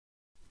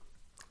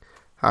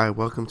Hi,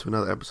 welcome to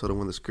another episode of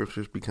When the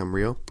Scriptures Become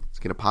Real. It's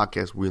again a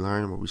podcast where we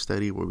learn, where we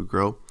study, where we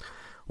grow,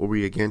 where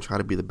we again try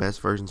to be the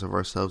best versions of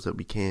ourselves that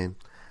we can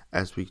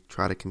as we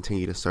try to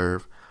continue to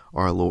serve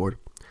our Lord.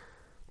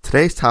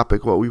 Today's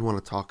topic, what we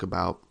want to talk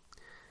about,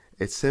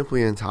 it's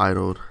simply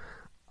entitled,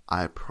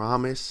 I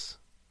Promise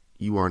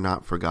You Are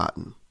Not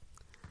Forgotten.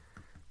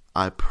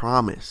 I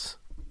promise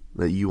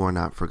that you are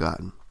not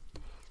forgotten.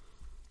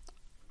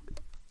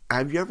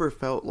 Have you ever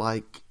felt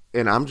like,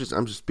 and I'm just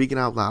speaking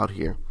out loud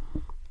here,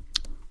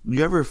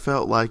 you ever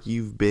felt like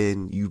you've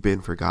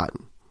been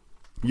forgotten?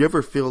 You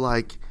ever feel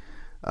like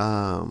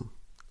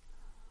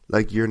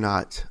you're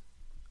not,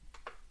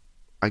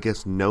 I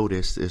guess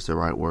noticed is the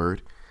right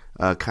word.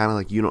 Kind of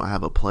like you don't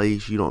have a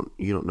place, you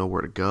don't know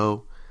where to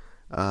go.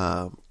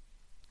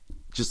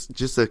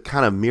 Just a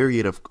kind of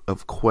myriad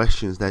of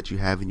questions that you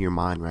have in your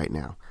mind right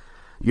now.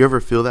 You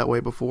ever feel that way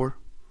before?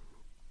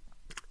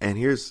 And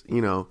here's,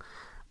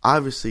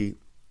 obviously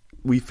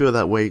we feel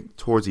that way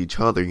towards each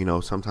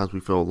other. Sometimes we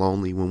feel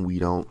lonely when we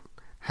don't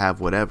have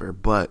whatever.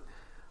 But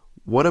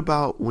what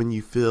about when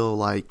you feel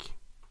like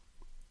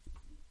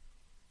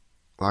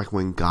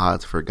when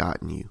God's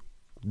forgotten you?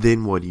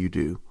 Then what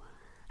do?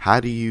 How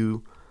do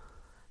you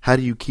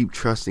keep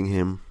trusting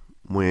him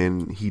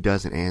when he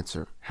doesn't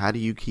answer? How do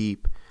you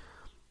keep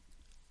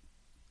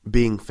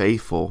being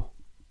faithful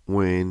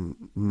when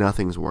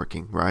nothing's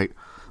working, right?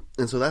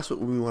 And so that's what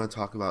we want to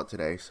talk about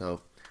today.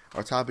 So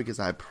our topic is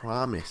I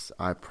promise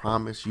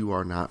you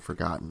are not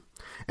forgotten.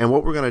 And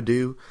what we're going to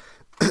do,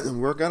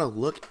 we're going to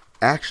look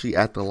actually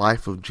at the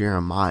life of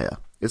Jeremiah.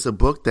 It's a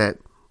book that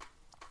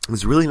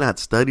is really not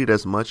studied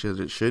as much as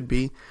it should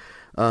be.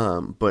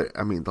 But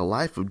I mean, the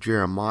life of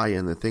Jeremiah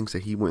and the things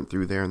that he went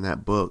through there in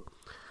that book,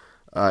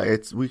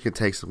 we could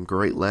take some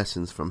great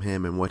lessons from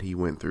him and what he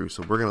went through.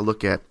 So we're going to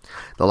look at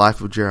the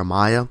life of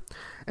Jeremiah,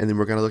 and then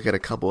we're going to look at a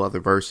couple other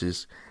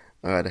verses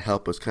to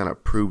help us kind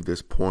of prove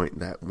this point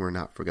that we're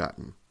not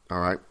forgotten. All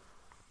right.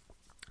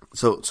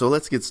 So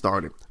let's get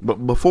started.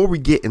 But before we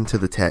get into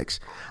the text,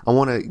 I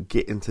want to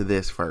get into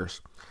this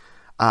first.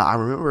 I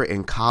remember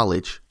in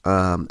college,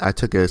 I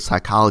took a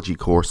psychology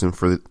course, and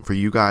for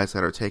you guys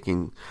that are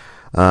taking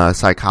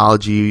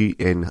psychology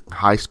in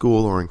high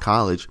school or in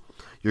college,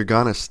 you're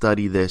gonna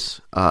study this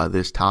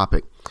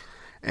topic,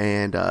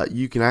 and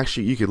you can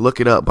look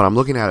it up. But I'm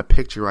looking at a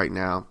picture right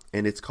now,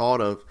 and it's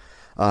called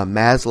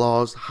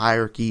Maslow's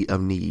hierarchy of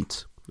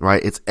needs.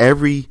 Right? It's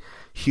every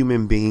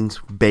human being's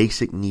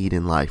basic need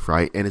in life,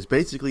 right? And it's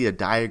basically a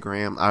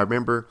diagram. I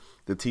remember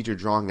the teacher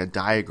drawing a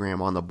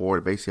diagram on the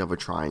board, basically of a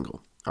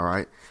triangle. All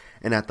right.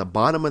 And at the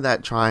bottom of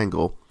that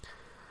triangle,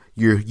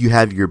 you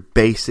have your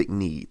basic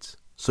needs.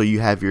 So you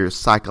have your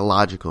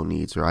psychological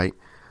needs, right?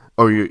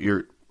 Or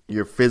your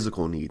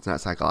physical needs, not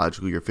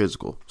psychological, your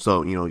physical.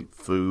 So,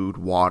 food,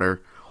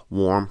 water,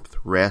 warmth,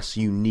 rest,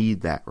 you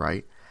need that,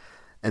 right?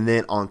 And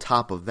then on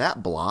top of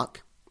that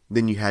block,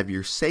 then you have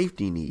your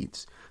safety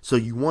needs. So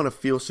you want to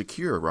feel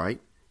secure, right?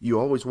 You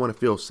always want to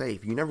feel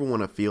safe. You never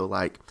want to feel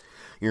like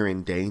you're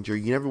in danger.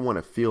 You never want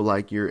to feel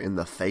like you're in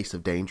the face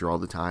of danger all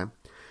the time.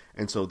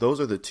 And so those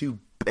are the two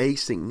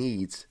basic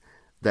needs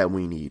that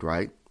we need,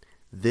 right?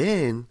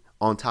 Then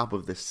on top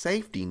of the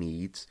safety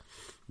needs,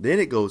 then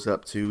it goes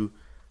up to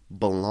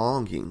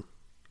belonging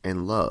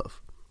and love.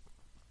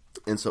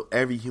 And so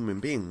every human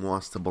being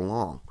wants to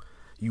belong.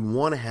 You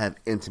want to have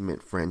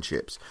intimate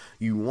friendships.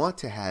 You want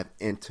to have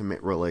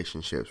intimate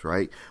relationships,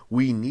 right?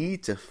 We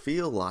need to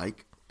feel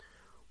like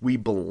we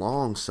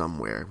belong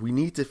somewhere. We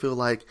need to feel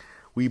like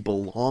we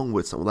belong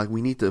with someone. Like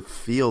we need to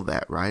feel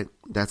that, right?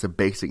 That's a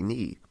basic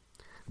need.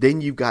 Then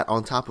you've got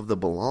on top of the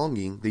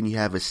belonging, then you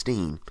have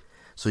esteem.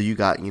 So you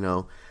got,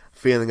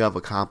 feeling of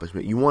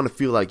accomplishment. You want to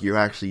feel like you're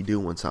actually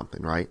doing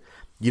something, right?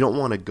 You don't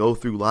want to go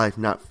through life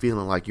not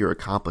feeling like you're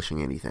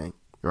accomplishing anything,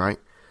 right?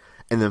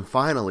 And then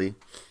finally,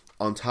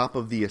 on top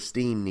of the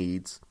esteem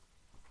needs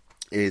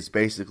is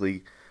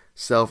basically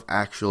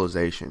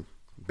self-actualization.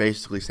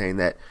 Basically saying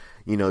that,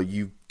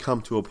 you've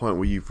come to a point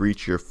where you've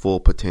reached your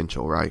full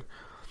potential, right?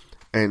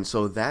 And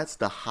so that's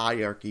the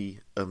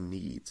hierarchy of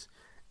needs.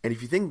 And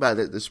if you think about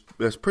it,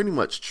 that's pretty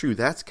much true.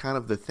 That's kind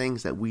of the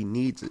things that we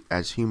need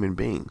as human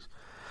beings.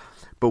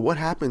 But what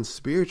happens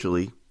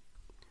spiritually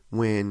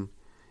when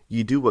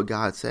you do what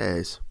God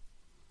says?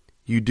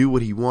 You do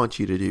what he wants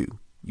you to do.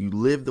 You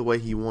live the way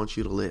he wants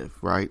you to live,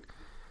 right?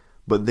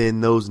 But then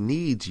those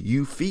needs,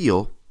 you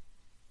feel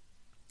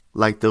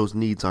like those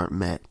needs aren't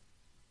met.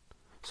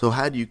 So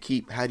how do you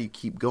keep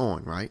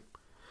going, right?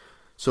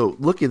 So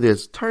look at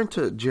this. Turn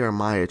to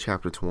Jeremiah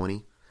chapter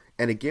 20.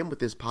 And again, with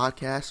this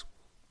podcast,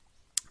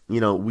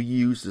 we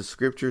use the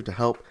scripture to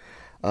help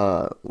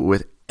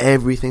with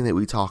everything that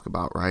we talk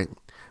about, right?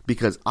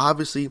 Because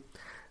obviously,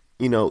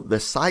 the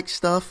psych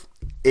stuff,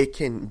 it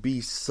can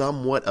be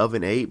somewhat of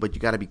an aid, but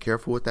you got to be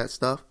careful with that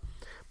stuff.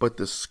 But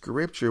the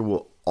scripture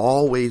will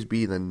always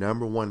be the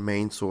number one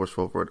main source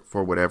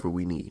for whatever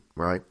we need,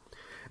 right?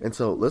 And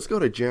so let's go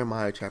to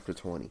Jeremiah chapter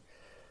 20.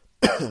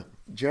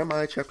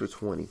 Jeremiah chapter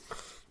 20.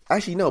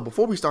 Actually, no,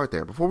 before we start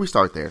there,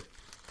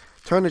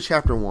 turn to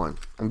chapter 1.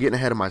 I'm getting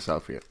ahead of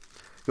myself here.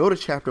 Go to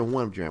chapter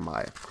 1 of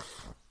Jeremiah.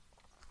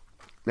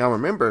 Now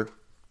remember,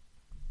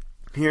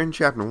 here in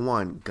chapter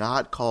 1,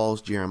 God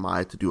calls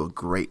Jeremiah to do a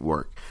great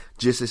work,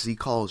 just as he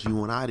calls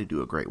you and I to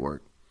do a great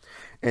work.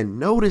 And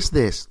notice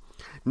this.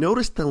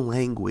 Notice the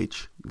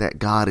language that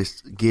God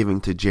is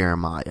giving to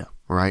Jeremiah,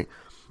 right?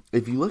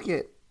 If you look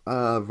at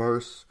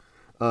verse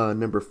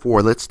number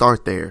 4, let's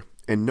start there.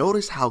 And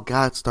notice how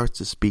God starts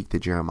to speak to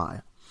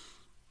Jeremiah.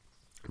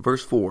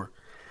 Verse 4,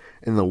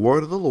 and the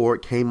word of the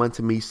Lord came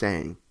unto me,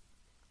 saying,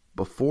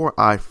 before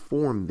I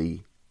formed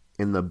thee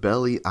in the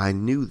belly I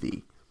knew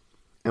thee,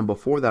 and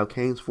before thou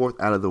camest forth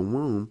out of the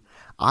womb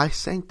I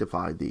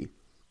sanctified thee,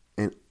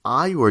 and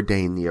I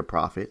ordained thee a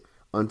prophet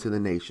unto the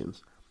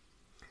nations.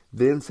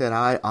 Then said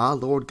I,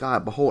 Lord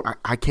God, behold,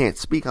 I can't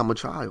speak, I'm a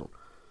child.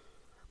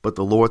 But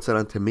the Lord said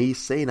unto me,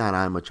 say not,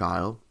 I am a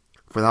child,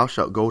 for thou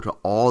shalt go to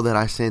all that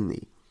I send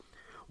thee.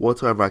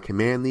 Whatsoever I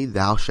command thee,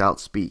 thou shalt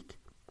speak.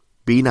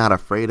 Be not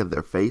afraid of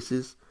their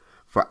faces,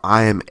 for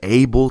I am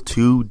able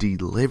to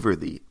deliver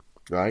thee.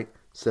 Right?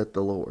 Said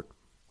the Lord.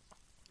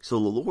 So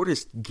the Lord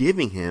is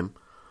giving him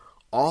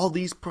all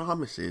these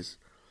promises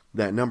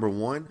that, number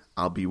 1,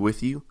 I'll be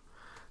with you.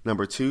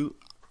 Number 2,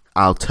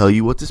 I'll tell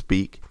you what to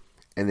speak.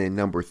 And then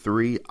number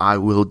 3, I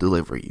will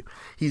deliver you.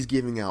 He's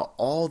giving out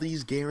all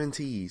these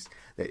guarantees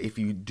that if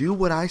you do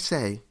what I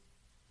say,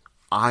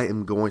 I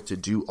am going to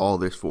do all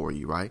this for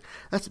you, right?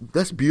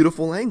 That's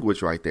beautiful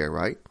language right there,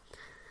 right?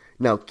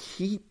 Now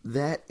keep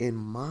that in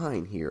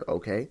mind here,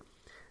 okay?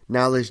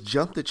 Now let's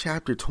jump to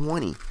chapter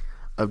 20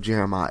 of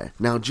Jeremiah.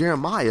 Now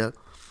Jeremiah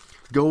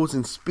goes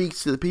and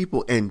speaks to the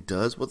people and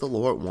does what the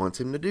Lord wants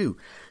him to do.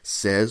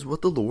 Says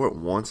what the Lord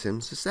wants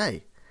him to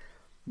say.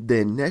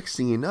 Then next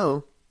thing you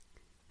know,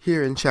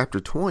 here in chapter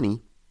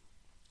 20,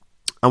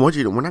 we're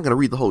not going to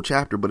read the whole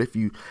chapter, but if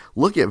you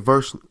look at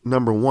verse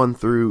number 1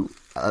 through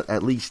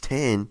at least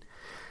 10,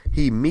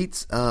 he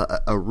meets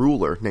a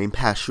ruler named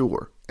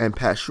Pashur. And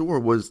Pashur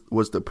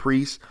was the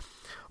priest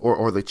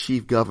or the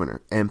chief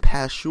governor. And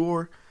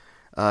Pashur,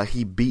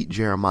 he beat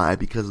Jeremiah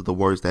because of the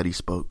words that he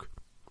spoke.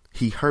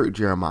 He hurt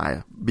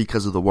Jeremiah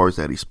because of the words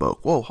that he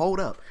spoke. Whoa, hold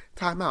up.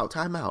 Time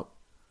out.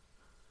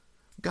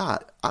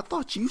 God, I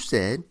thought you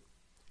said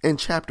in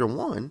chapter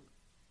 1,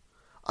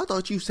 I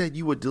thought you said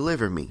you would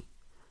deliver me.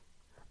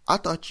 I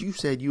thought you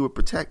said you would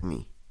protect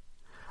me.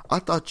 I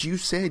thought you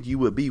said you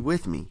would be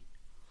with me.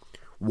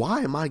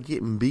 Why am I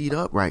getting beat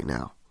up right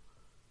now?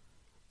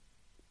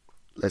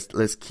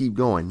 Let's keep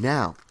going.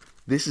 Now,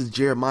 this is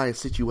Jeremiah's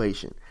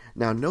situation.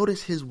 Now,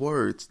 notice his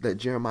words that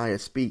Jeremiah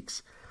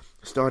speaks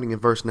starting in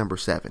verse number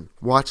 7.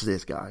 Watch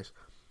this, guys.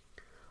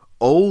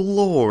 O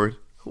Lord,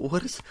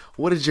 what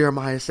does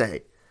Jeremiah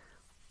say?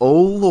 O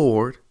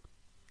Lord,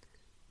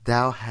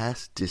 thou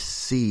hast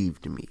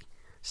deceived me.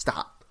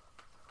 Stop.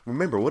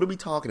 Remember, what are we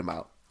talking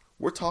about?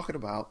 We're talking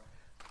about,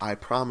 I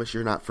promise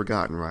you're not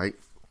forgotten, right?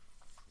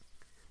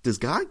 Does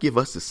God give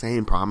us the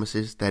same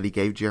promises that he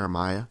gave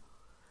Jeremiah?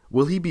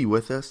 Will he be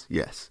with us?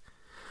 Yes.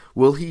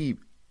 Will he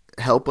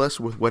help us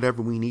with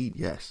whatever we need?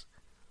 Yes.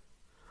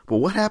 But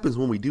what happens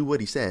when we do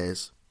what he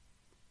says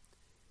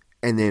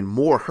and then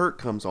more hurt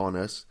comes on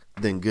us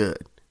than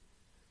good?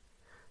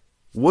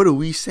 What do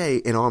we say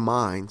in our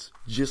minds,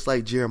 just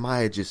like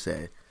Jeremiah just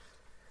said?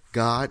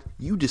 God,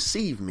 you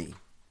deceived me.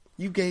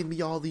 You gave me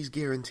all these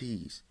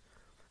guarantees.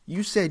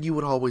 You said you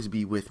would always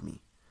be with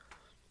me.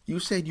 You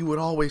said you would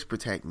always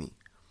protect me.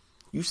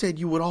 You said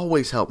you would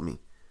always help me.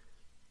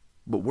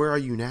 But where are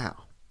you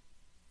now?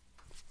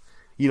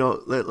 You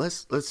know,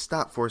 let's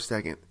stop for a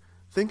second.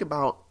 Think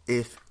about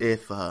if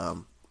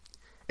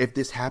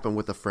this happened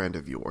with a friend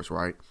of yours,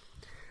 right?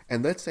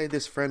 And let's say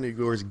this friend of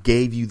yours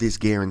gave you this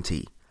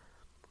guarantee.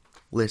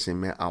 Listen,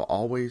 man, I'm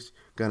always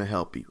going to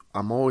help you.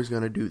 I'm always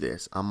going to do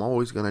this. I'm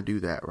always going to do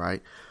that,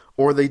 right?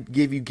 Or they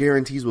give you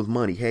guarantees with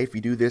money. Hey, if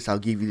you do this, I'll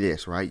give you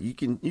this, right? You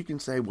can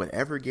say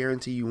whatever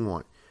guarantee you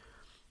want.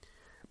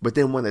 But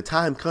then when the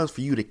time comes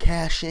for you to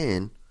cash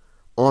in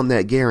on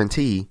that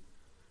guarantee,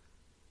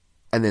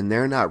 and then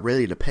they're not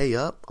ready to pay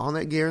up on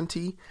that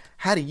guarantee,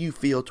 how do you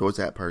feel towards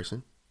that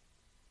person?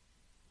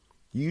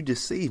 You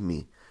deceived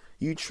me.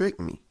 You tricked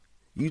me.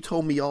 You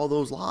told me all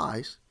those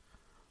lies.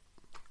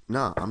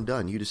 Nah, I'm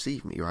done. You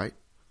deceived me, right?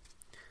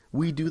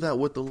 We do that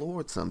with the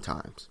Lord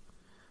sometimes.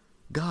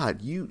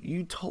 God,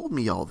 you told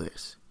me all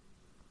this.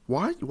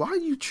 Why are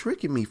you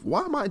tricking me?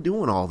 Why am I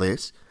doing all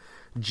this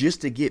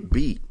just to get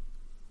beat?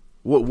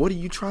 What are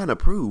you trying to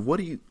prove?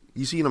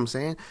 You see what I'm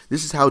saying?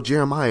 This is how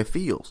Jeremiah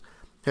feels.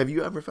 Have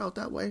you ever felt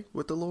that way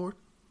with the Lord?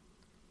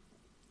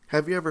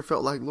 Have you ever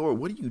felt like, Lord,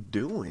 what are you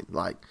doing?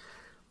 Like,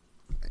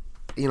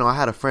 you know, I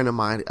had a friend of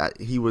mine.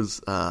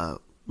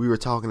 We were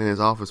talking in his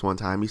office one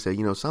time. He said,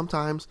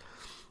 sometimes,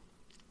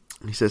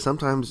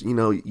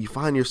 you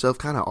find yourself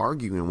kind of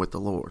arguing with the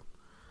Lord.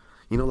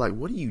 Like,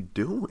 what are you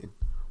doing?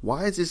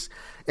 Why is this?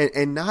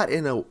 And not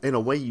in a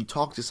way you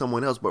talk to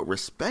someone else, but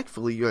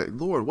respectfully, you're like,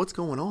 Lord, what's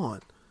going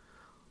on?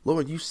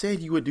 Lord, you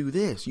said you would do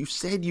this. You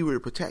said you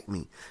would protect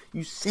me.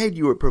 You said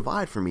you would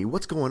provide for me.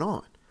 What's going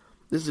on?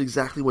 This is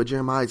exactly what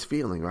Jeremiah is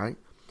feeling, right?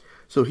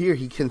 So here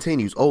he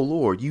continues, oh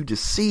Lord, you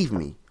deceived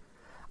me.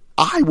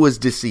 I was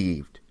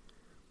deceived.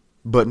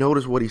 But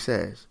notice what he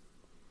says.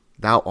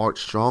 Thou art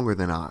stronger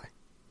than I,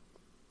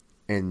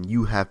 and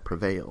you have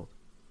prevailed.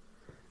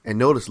 And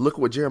notice, look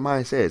what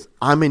Jeremiah says.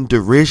 I'm in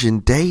derision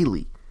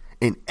daily,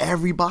 and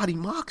everybody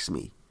mocks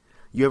me.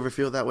 You ever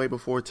feel that way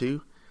before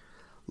too?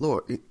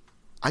 Lord,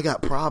 I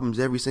got problems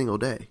every single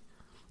day.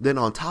 Then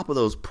on top of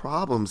those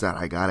problems that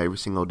I got every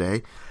single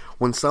day,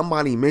 when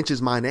somebody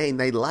mentions my name,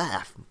 they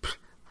laugh.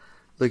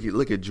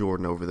 Look at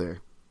Jordan over there,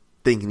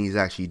 thinking he's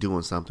actually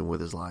doing something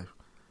with his life.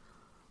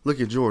 Look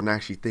at Jordan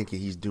actually thinking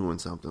he's doing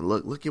something.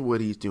 Look at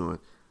what he's doing.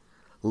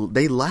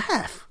 They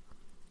laugh.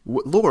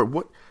 Lord,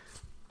 what?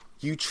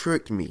 You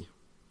tricked me.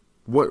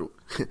 What?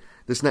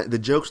 This not the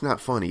joke's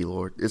not funny,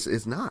 Lord.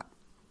 It's not.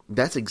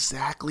 That's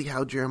exactly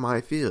how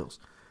Jeremiah feels.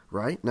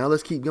 Right? Now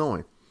let's keep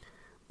going.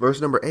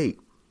 Verse number 8.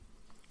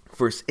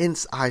 For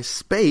since I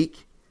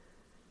spake,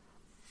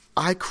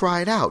 I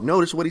cried out.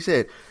 Notice what he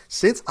said.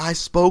 Since I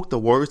spoke the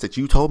words that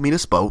you told me to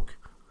spoke,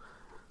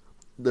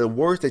 the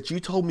words that you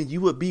told me you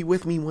would be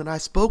with me when I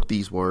spoke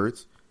these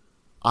words,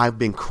 I've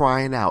been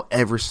crying out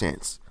ever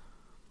since.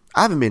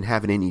 I haven't been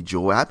having any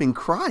joy. I've been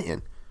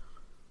crying.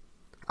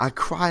 I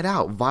cried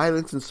out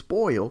violence and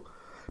spoil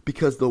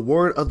because the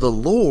word of the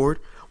Lord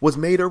was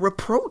made a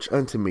reproach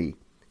unto me,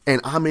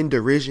 and I'm in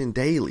derision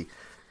daily.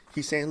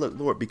 He's saying, look,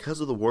 Lord,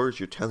 because of the words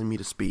you're telling me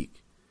to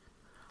speak,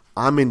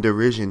 I'm in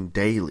derision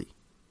daily.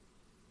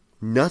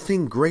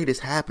 Nothing great is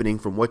happening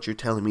from what you're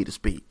telling me to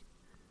speak.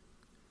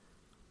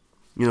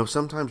 You know,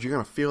 sometimes you're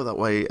going to feel that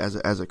way as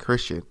a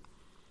Christian.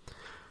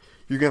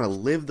 You're going to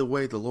live the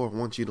way the Lord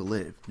wants you to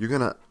live. You're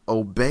going to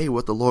obey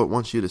what the Lord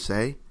wants you to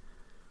say.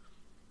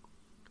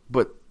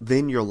 But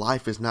then your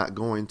life is not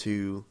going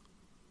to,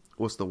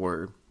 what's the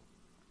word?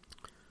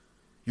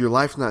 Your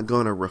life's not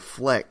going to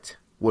reflect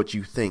what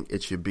you think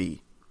it should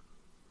be.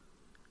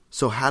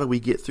 So how do we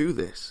get through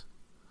this?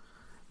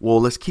 Well,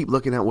 let's keep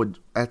looking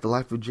at the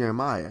life of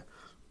Jeremiah.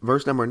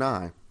 Verse number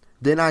 9.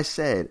 Then I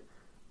said,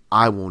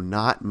 I will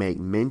not make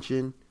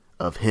mention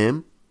of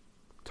him,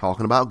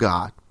 talking about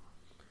God,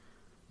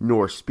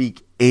 nor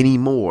speak any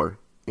more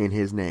in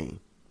his name.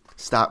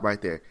 Stop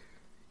right there.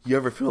 You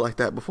ever feel like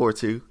that before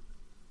too?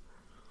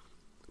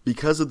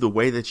 Because of the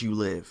way that you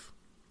live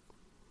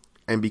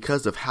and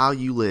because of how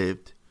you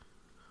lived,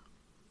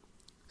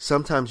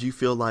 sometimes you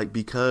feel like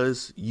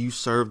because you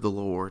serve the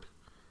Lord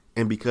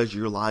and because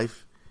your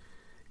life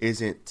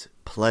isn't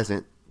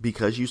pleasant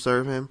because you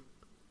serve him,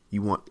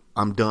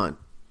 I'm done.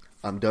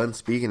 I'm done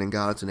speaking in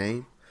God's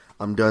name.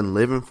 I'm done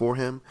living for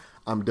him.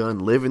 I'm done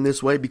living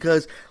this way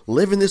because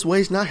living this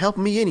way is not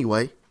helping me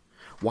anyway.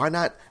 Why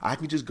not? I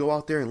can just go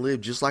out there and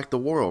live just like the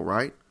world,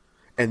 right?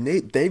 And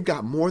they've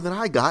got more than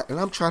I got, and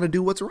I'm trying to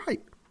do what's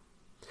right.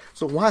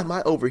 So why am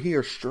I over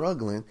here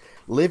struggling,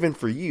 living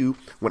for you,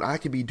 when I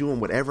could be doing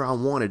whatever I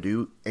want to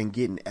do and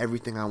getting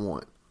everything I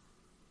want?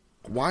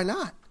 Why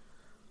not?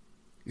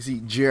 You see,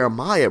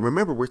 Jeremiah,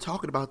 remember, we're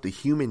talking about the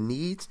human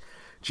needs.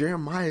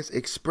 Jeremiah is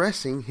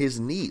expressing his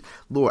need.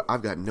 Lord,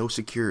 I've got no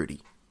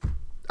security.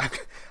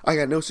 I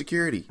got no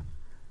security.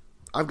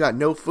 I've got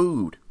no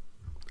food.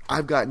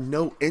 I've got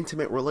no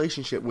intimate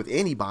relationship with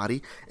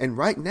anybody. And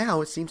right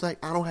now, it seems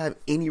like I don't have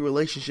any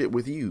relationship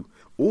with you,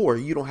 or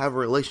you don't have a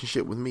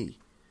relationship with me.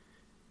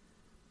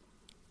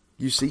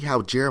 You see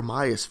how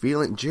Jeremiah is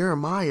feeling?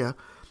 Jeremiah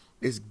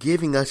is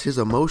giving us his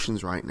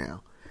emotions right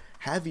now.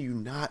 Have you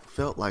not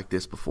felt like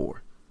this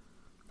before?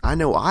 I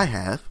know I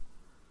have.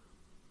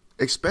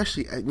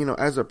 Especially,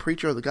 as a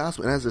preacher of the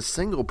gospel and as a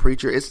single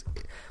preacher, it's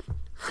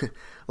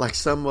like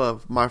some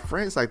of my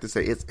friends like to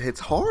say, it's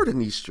hard in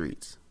these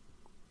streets.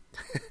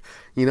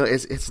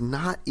 It's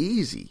not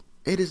easy.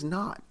 It is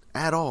not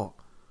at all.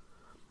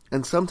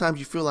 And sometimes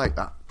you feel like,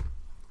 all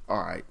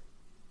right,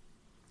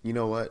 you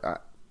know what?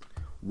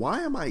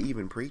 Why am I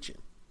even preaching?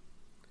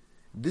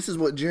 This is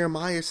what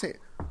Jeremiah is saying.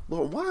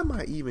 Lord, why am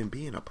I even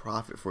being a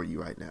prophet for you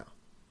right now?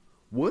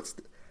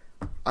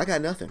 I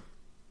got nothing.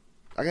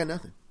 I got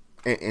nothing.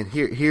 And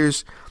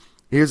here's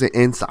an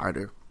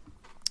insider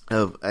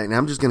and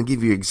I'm just going to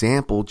give you an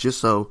example just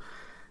so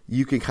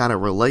you can kind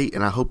of relate,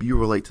 and I hope you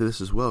relate to this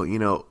as well.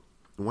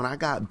 When I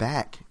got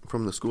back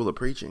from the School of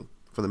Preaching,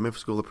 from the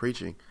Memphis School of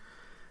Preaching,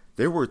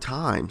 there were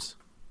times,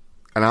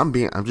 and I'm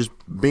just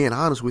being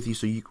honest with you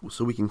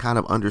so we can kind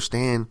of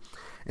understand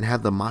and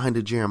have the mind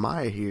of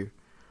Jeremiah here.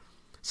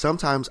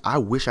 Sometimes I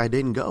wish I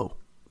didn't go.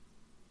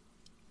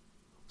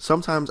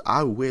 Sometimes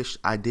I wish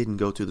I didn't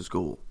go to the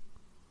school.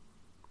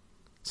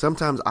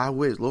 Sometimes I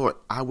wish, Lord,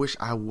 I wish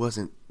I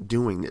wasn't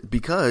doing it,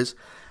 because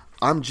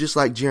I'm just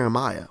like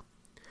Jeremiah.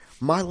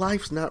 My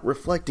life's not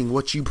reflecting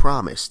what you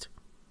promised.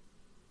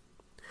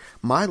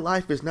 My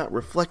life is not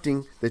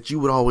reflecting that you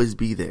would always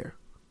be there.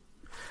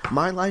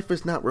 My life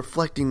is not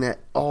reflecting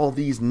that all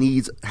these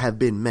needs have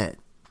been met.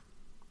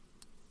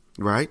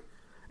 Right?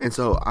 And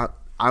so I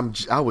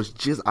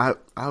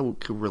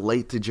could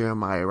relate to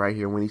Jeremiah right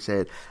here when he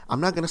said, I'm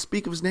not going to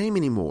speak of his name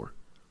anymore.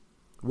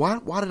 Why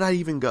did I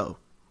even go?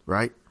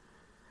 Right?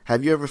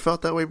 Have you ever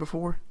felt that way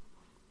before?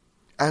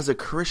 As a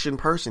Christian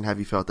person, have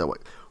you felt that way?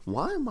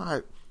 Why am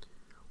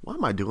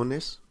I doing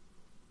this?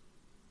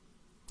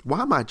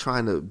 Why am I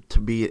trying to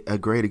be a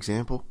great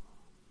example?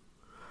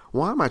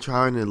 Why am I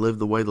trying to live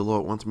the way the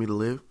Lord wants me to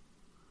live?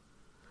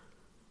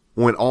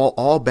 When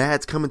all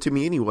bad's coming to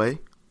me anyway.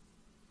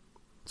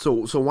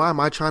 So why am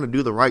I trying to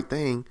do the right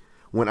thing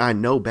when I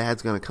know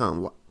bad's going to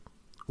come?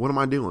 What am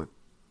I doing?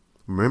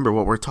 Remember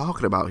what we're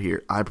talking about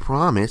here. I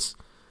promise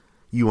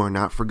you are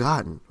not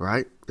forgotten,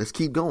 right? Let's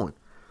keep going.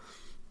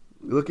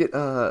 Look at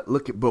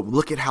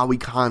how we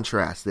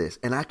contrast this.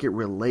 And I can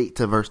relate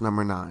to verse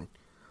number 9.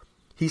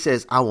 He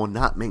says, I will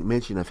not make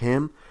mention of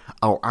him,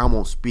 or I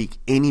won't speak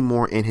any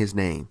more in his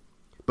name.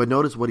 But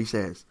notice what he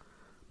says.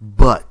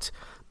 But,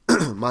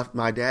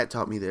 my dad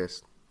taught me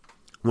this.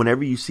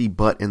 Whenever you see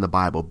but in the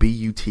Bible,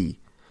 B-U-T,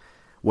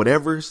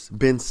 whatever's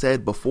been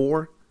said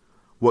before,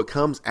 what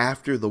comes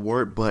after the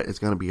word but is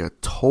going to be a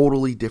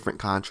totally different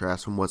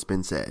contrast from what's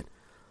been said.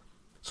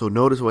 So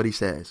notice what he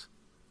says.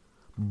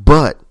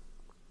 But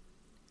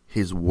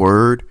his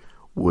word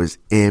was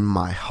in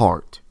my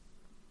heart,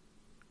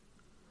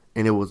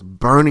 and it was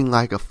burning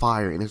like a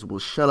fire, and it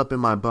was shut up in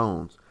my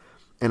bones.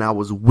 And I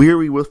was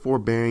weary with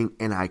forbearing,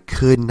 and I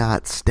could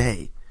not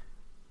stay.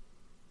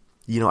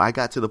 You know, I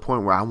got to the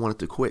point where I wanted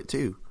to quit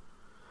too.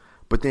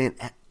 But then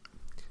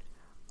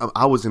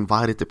I was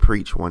invited to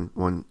preach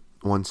one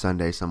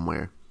Sunday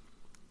somewhere.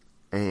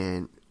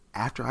 And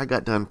after I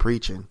got done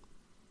preaching,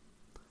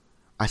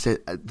 I said,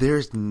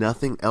 there's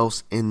nothing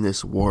else in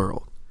this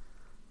world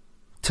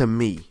to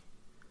me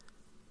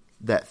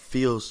that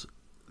feels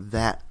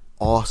that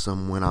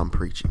awesome when I'm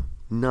preaching.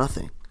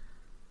 Nothing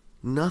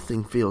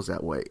feels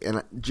that way.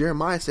 And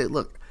Jeremiah said,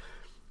 look,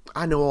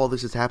 I know all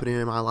this is happening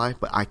in my life,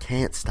 but I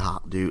can't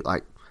stop, dude.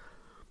 Like,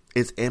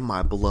 it's in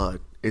my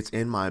blood. It's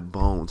in my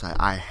bones.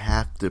 I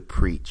have to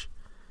preach.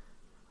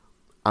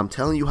 I'm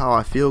telling you how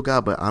I feel,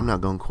 God, but I'm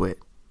not going to quit,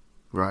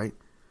 right?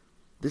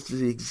 This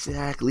is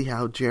exactly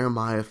how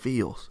Jeremiah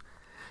feels.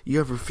 You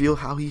ever feel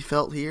how he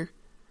felt here?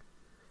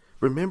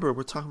 Remember,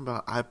 we're talking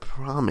about I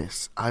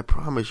promise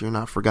you're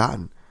not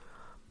forgotten.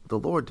 The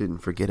Lord didn't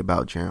forget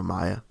about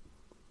Jeremiah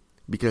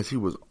because he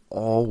was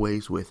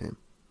always with him.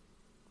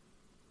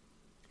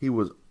 He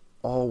was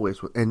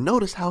always with, and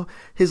notice how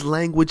his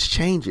language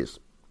changes.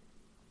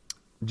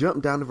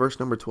 Jump down to verse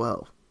number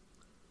 12.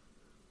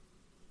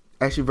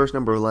 Actually, verse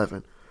number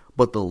 11.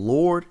 But the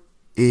Lord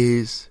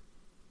is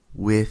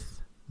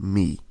with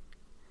me.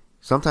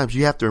 Sometimes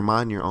you have to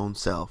remind your own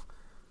self,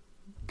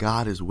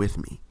 God is with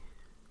me,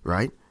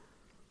 right?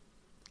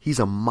 He's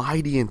a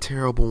mighty and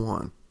terrible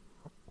one.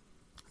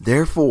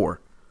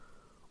 Therefore,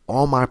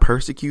 all my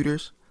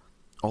persecutors,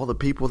 all the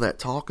people that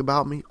talk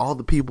about me, all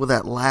the people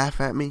that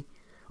laugh at me,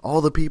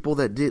 all the people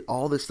that did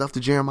all this stuff to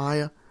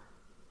Jeremiah,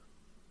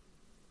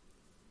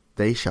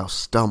 they shall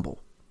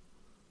stumble,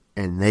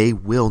 and they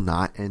will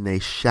not, and they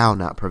shall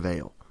not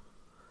prevail.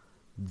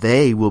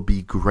 They will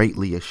be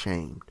greatly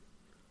ashamed.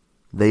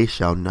 They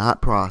shall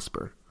not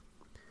prosper.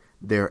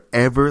 Their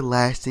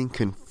everlasting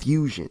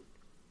confusion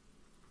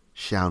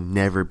shall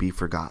never be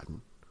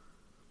forgotten.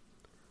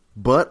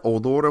 But, O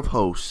Lord of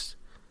hosts,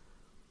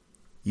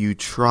 you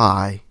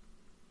try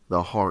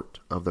the heart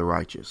of the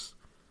righteous,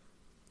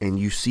 and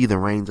you see the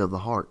reins of the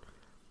heart.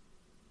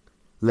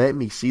 Let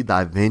me see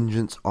thy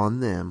vengeance on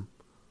them,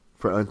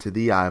 for unto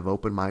thee I have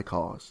opened my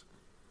cause.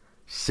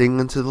 Sing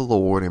unto the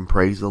Lord and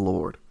praise the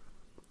Lord,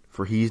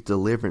 for he's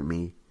delivered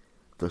me,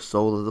 the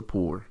soul of the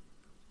poor,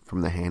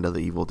 from the hand of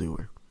the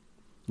evildoer.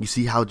 You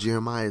see how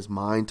Jeremiah's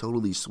mind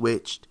totally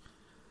switched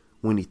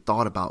when he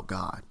thought about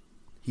God.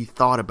 He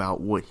thought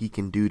about what he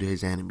can do to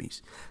his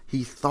enemies.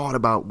 He thought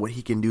about what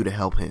he can do to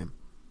help him.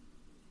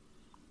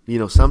 You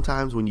know,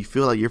 sometimes when you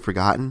feel like you're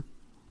forgotten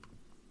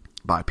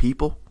by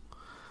people,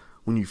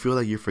 when you feel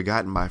like you're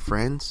forgotten by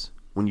friends,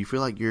 when you feel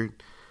like you're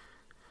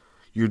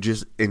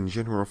just in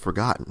general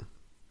forgotten,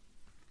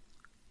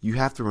 you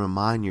have to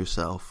remind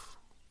yourself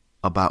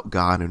about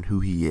God and who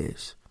he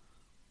is.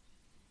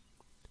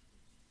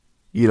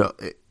 You know,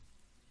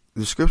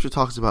 the scripture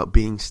talks about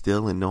being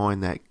still and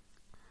knowing that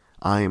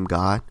I am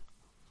God.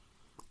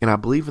 And I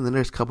believe in the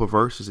next couple of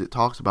verses it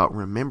talks about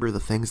remember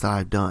the things that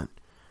I've done.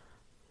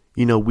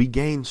 You know, we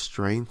gain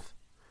strength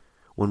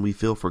when we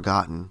feel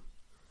forgotten,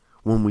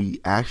 when we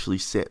actually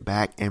sit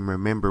back and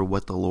remember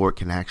what the Lord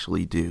can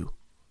actually do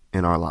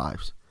in our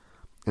lives.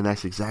 And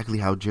that's exactly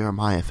how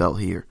Jeremiah felt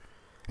here.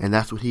 And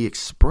that's what he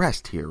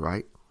expressed here,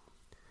 right?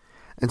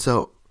 And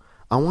so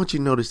I want you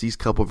to notice these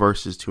couple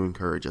verses to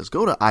encourage us.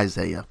 Go to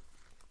Isaiah.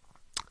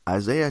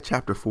 Isaiah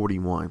chapter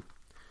 41.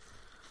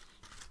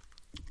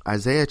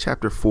 Isaiah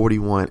chapter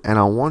 41. And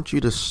I want you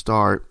to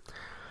start.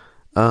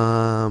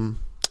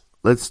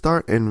 Let's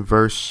start in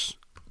verse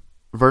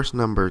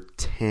number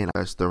 10.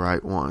 That's the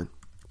right one.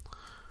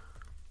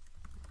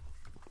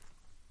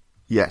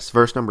 Yes,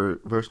 verse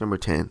number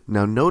 10.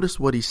 Now notice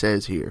what he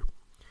says here.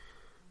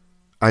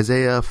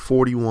 Isaiah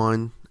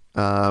 41,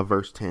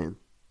 verse 10.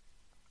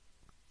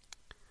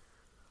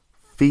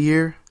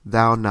 Fear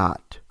thou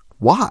not.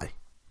 Why?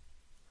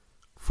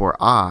 For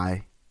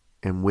I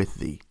am with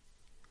thee.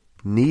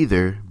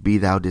 Neither be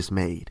thou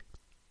dismayed.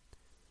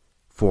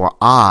 For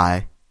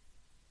I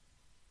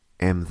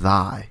am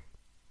thy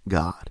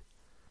God.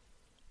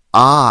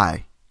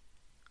 I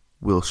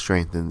will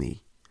strengthen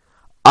thee.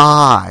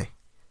 I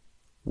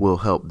will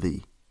help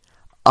thee.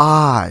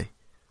 I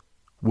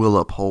will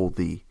uphold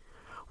thee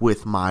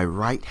with my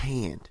right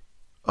hand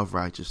of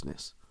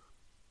righteousness.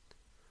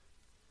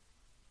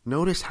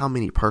 Notice how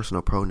many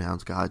personal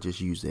pronouns God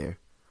just used there.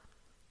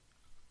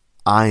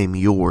 I am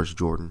yours,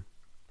 Jordan.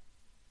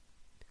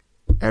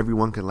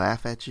 Everyone can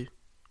laugh at you,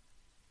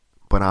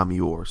 but I'm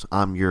yours.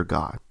 I'm your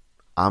God.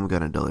 I'm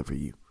going to deliver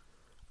you.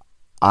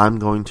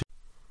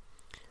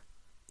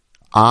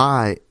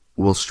 I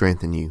will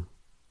strengthen you.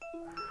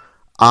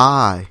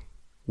 I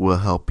will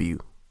help you.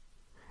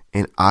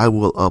 And I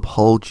will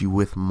uphold you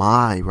with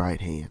my right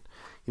hand.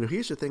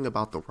 Here's the thing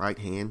about the right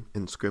hand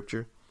in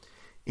Scripture.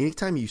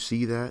 Anytime you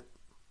see that,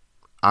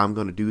 I'm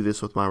going to do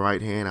this with my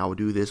right hand, I will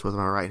do this with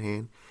my right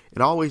hand,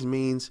 it always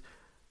means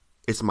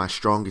it's my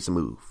strongest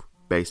move,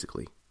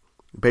 basically.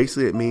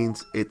 Basically, it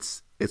means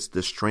it's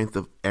the strength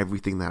of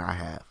everything that I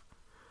have.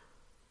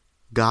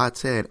 God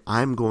said,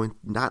 I'm going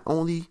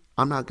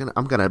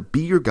to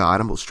be your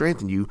God. I'm going to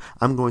strengthen you.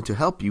 I'm going to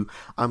help you.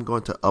 I'm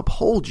going to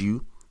uphold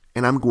you.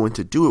 And I'm going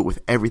to do it with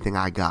everything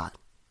I got,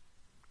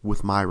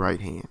 with my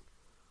right hand.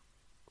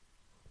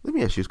 Let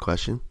me ask you this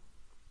question.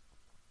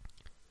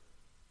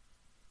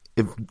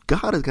 If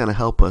God is going to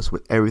help us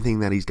with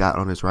everything that he's got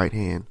on his right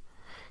hand,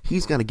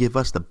 he's going to give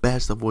us the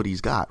best of what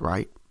he's got,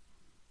 right?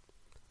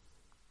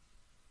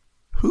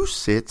 Who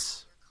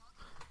sits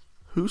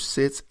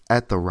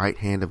at the right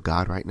hand of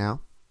God right now?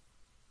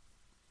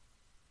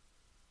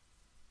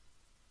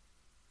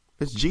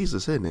 It's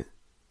Jesus, isn't it?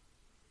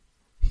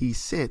 He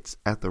sits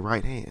at the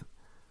right hand.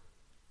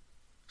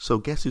 So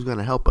guess who's going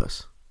to help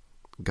us?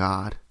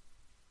 God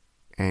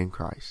and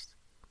Christ.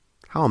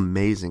 How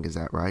amazing is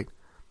that, right?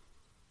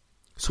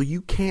 So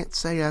you can't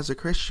say as a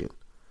Christian,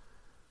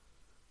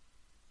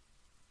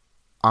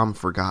 I'm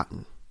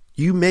forgotten.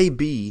 You may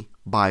be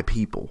by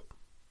people.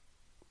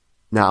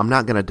 Now, I'm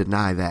not going to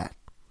deny that.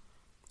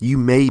 You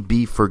may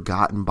be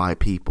forgotten by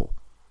people.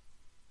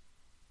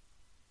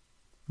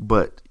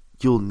 But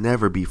you'll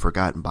never be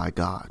forgotten by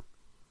God.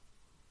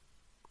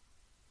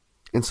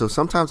 And so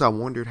sometimes I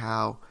wondered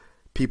how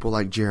people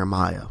like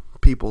Jeremiah,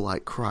 people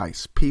like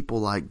Christ, people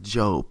like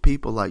Job,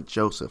 people like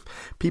Joseph,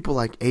 people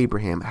like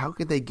Abraham, how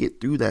could they get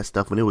through that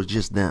stuff when it was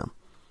just them?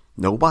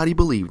 Nobody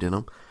believed in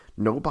them.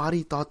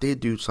 Nobody thought they'd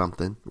do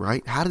something,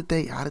 right? How did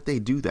they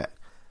do that?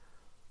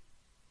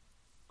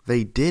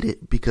 They did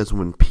it because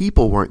when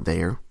people weren't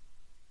there,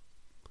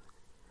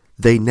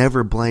 they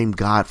never blamed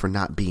God for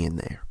not being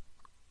there.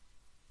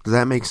 Does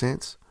that make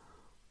sense?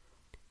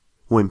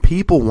 When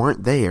people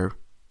weren't there,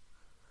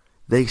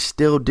 they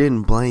still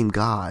didn't blame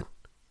God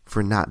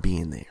for not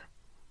being there.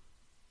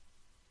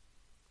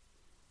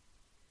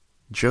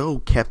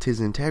 Job kept his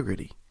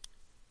integrity,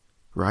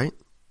 right?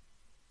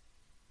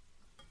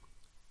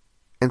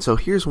 And so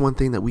here's one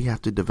thing that we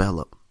have to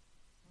develop.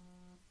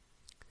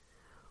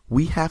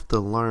 We have to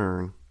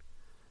learn,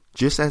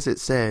 just as it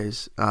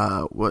says,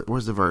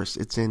 where's the verse?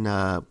 It's in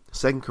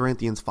 2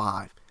 Corinthians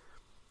 5.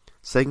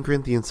 2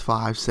 Corinthians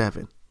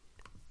 5:7.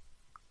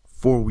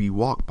 For we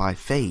walk by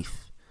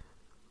faith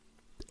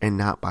and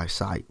not by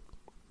sight.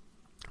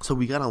 So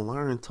we got to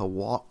learn to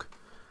walk.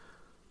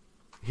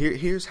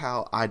 Here's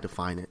how I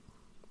define it.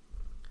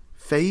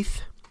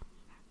 Faith.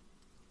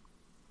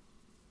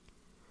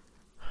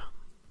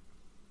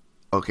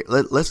 Okay,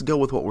 let's go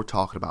with what we're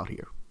talking about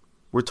here.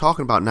 We're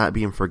talking about not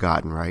being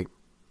forgotten, right?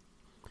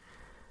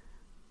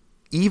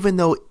 Even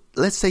though,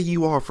 let's say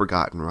you are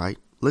forgotten, right?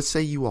 Let's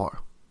say you are.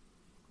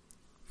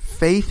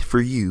 Faith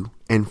for you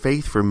and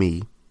faith for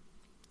me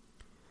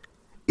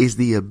is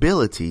the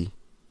ability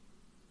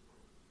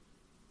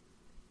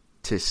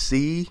to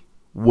see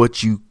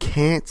what you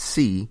can't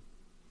see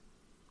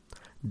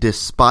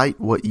despite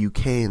what you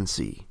can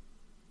see.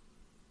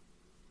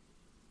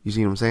 You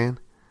see what I'm saying?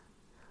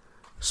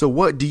 So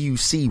what do you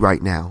see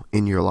right now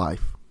in your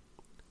life?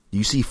 Do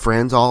you see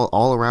friends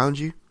all around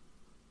you?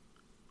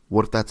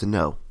 What if that's a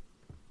no?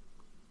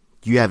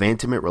 Do you have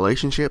intimate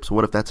relationships?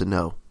 What if that's a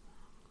no?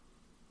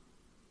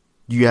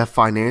 Do you have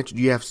financial?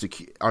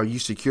 Are you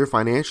secure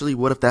financially?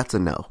 What if that's a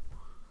no?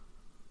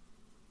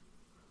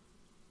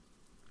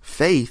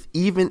 Faith,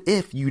 even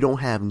if you don't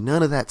have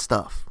none of that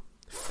stuff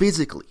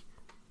physically.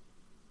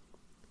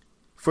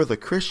 For the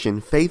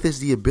Christian, faith is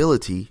the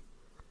ability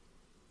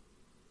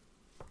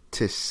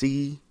to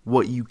see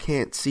what you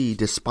can't see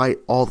despite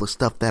all the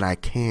stuff that I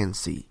can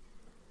see.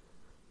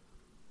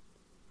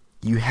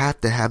 You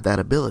have to have that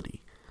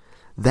ability.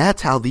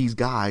 That's how these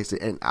guys,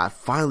 and I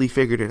finally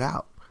figured it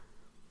out.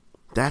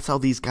 That's how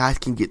these guys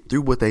can get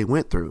through what they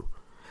went through.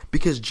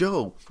 Because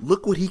Job,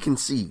 look what he can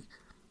see.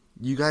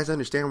 You guys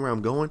understand where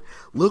I'm going?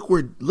 Look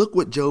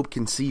what Job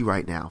can see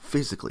right now,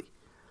 physically.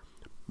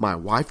 My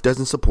wife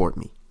doesn't support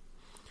me.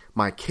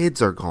 My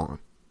kids are gone.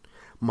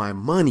 My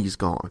money's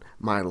gone.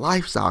 My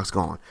lifestyle's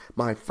gone.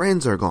 My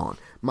friends are gone.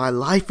 My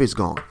life is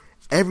gone.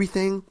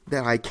 Everything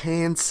that I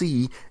can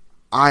see,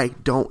 I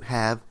don't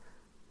have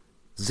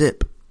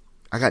zip.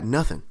 I got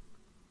nothing.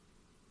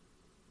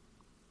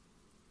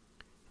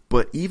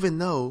 But even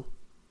though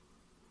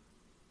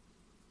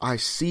I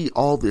see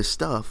all this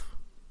stuff,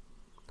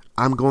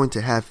 I'm going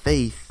to have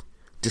faith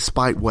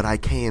despite what I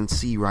can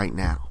see right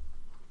now.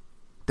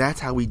 That's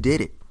how he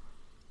did it.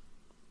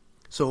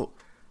 So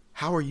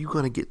how are you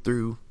going to get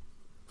through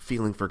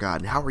feeling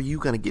forgotten? How are you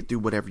going to get through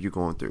whatever you're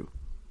going through?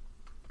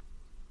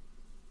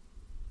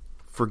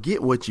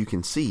 Forget what you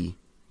can see.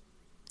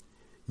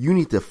 You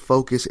need to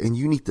focus, and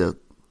you need to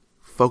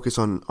focus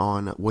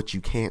on what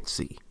you can't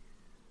see.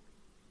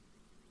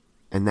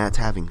 And that's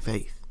having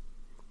faith.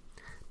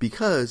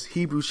 Because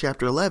Hebrews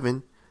chapter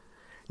 11,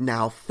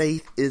 now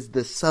faith is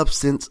the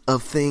substance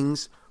of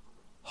things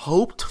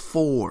hoped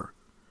for.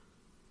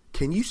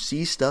 Can you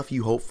see stuff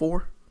you hope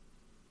for?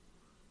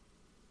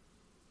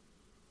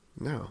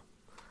 No.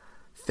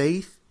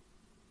 Faith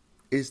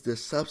is the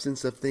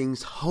substance of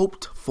things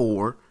hoped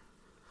for,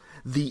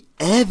 the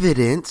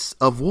evidence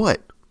of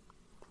what?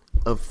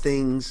 Of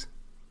things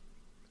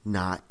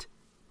not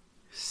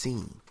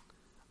seen.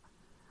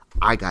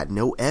 I got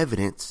no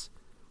evidence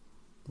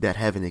that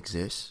heaven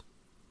exists.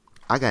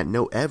 I got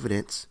no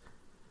evidence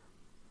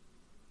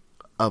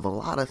of a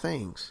lot of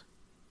things.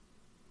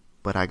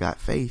 But I got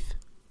faith.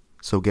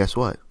 So guess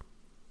what?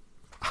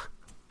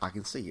 I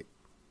can see it.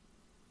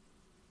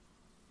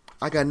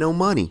 I got no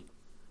money.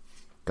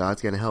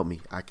 God's going to help me.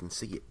 I can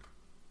see it.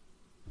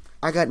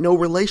 I got no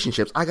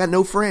relationships. I got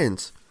no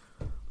friends.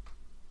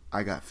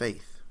 I got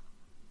faith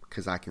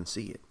because I can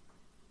see it.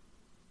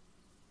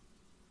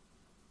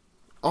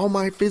 All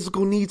my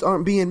physical needs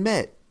aren't being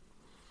met.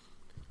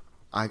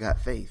 I got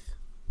faith.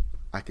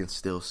 I can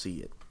still see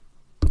it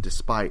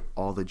despite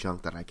all the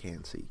junk that I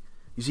can see.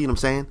 You see what I'm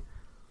saying?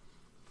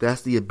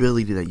 That's the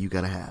ability that you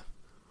got to have.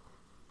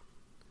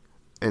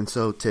 And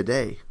so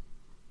today,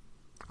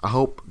 I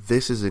hope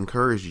this has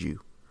encouraged you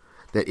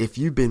that if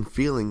you've been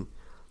feeling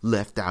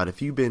left out,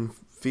 if you've been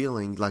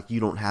feeling like you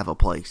don't have a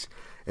place,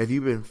 if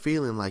you've been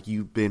feeling like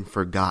you've been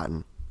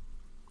forgotten,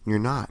 you're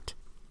not.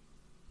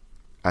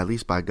 At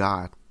least by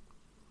God.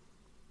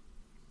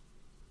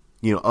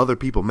 You know, other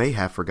people may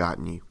have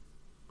forgotten you.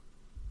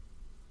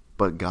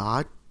 But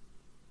God,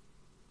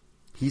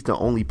 He's the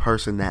only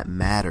person that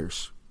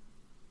matters,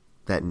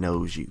 that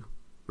knows you,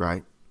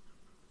 right?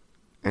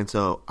 And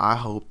so I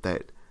hope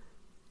that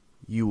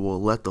you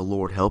will let the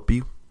Lord help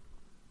you,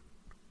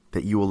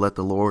 that you will let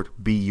the Lord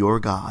be your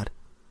God.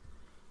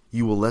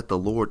 You will let the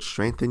Lord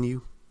strengthen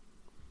you.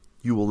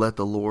 You will let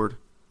the Lord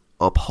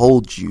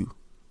uphold you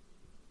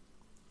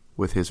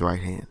with His right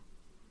hand.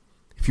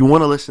 If you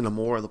want to listen to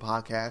more of the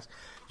podcast,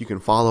 you can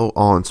follow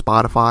on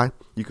Spotify.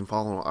 You can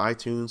follow on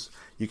iTunes.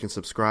 You can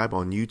subscribe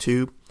on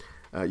YouTube.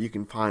 You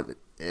can find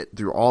it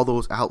through all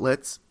those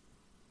outlets.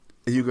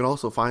 You can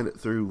also find it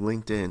through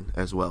LinkedIn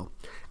as well.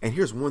 And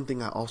here's one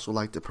thing I also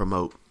like to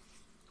promote.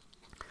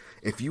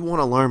 If you want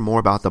to learn more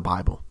about the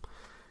Bible,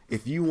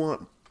 if you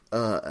want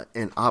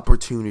an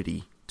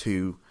opportunity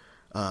to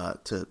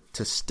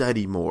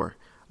study more,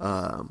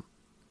 I've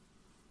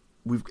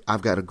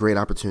got a great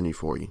opportunity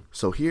for you.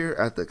 So here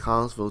at the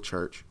Collinsville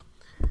Church,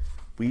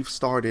 we've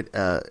started.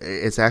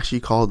 It's actually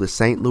called the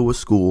St. Louis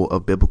School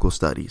of Biblical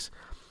Studies.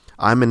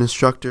 I'm an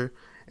instructor,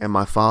 and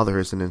my father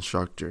is an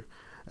instructor.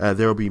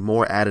 There will be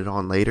more added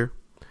on later.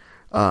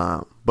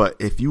 But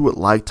if you would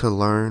like to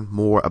learn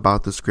more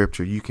about the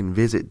scripture, you can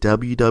visit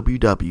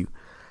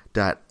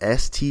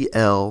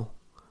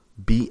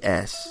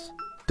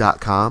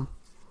www.stlbs.com.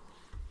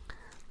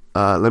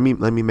 Let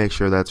me make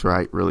sure that's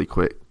right really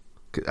quick.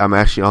 I'm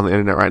actually on the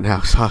internet right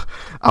now, so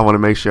I want to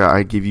make sure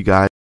I give you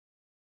guys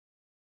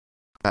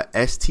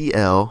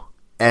stlsbs.org,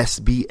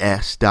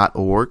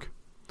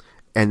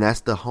 and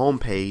that's the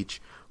homepage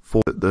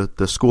for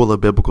the School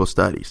of Biblical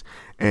Studies.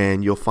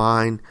 And you'll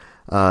find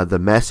the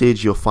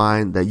message. You'll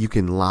find that you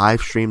can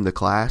live stream the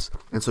class,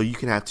 and so you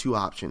can have two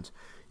options.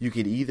 You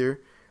could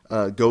either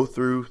go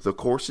through the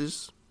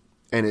courses,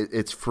 and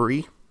it's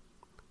free,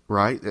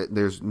 right?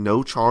 There's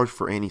no charge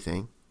for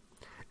anything.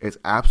 It's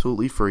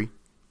absolutely free.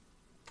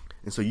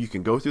 And so you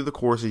can go through the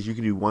courses. You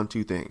can do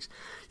two things.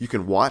 You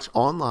can watch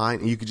online,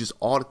 and you can just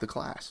audit the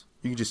class.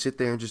 You can just sit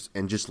there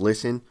and just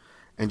listen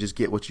and just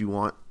get what you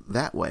want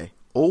that way.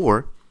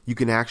 Or you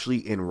can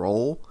actually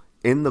enroll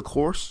in the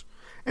course.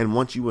 And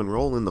once you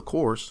enroll in the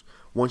course,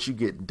 once you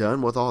get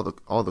done with all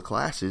the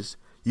classes,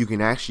 you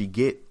can actually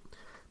get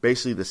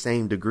basically the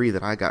same degree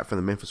that I got from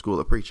the Memphis School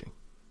of Preaching,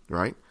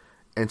 right?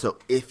 And so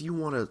if you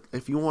want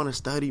to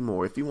study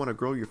more, if you want to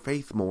grow your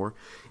faith more,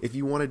 if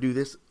you want to do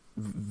this,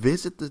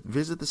 visit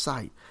the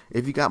site.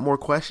 If you got more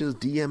questions,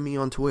 DM me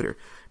on Twitter.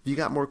 If you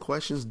got more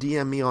questions,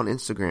 DM me on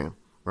Instagram,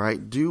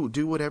 right? Do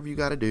whatever you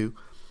got to do,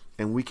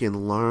 and we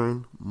can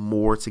learn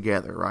more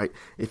together, right?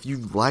 If you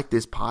like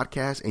this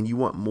podcast and you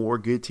want more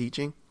good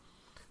teaching,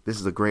 this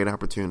is a great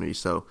opportunity.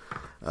 So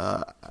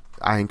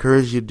I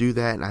encourage you to do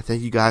that, and I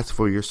thank you guys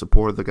for your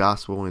support of the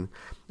gospel, and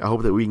I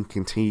hope that we can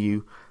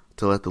continue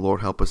to let the Lord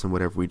help us in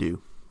whatever we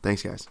do.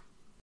 Thanks, guys.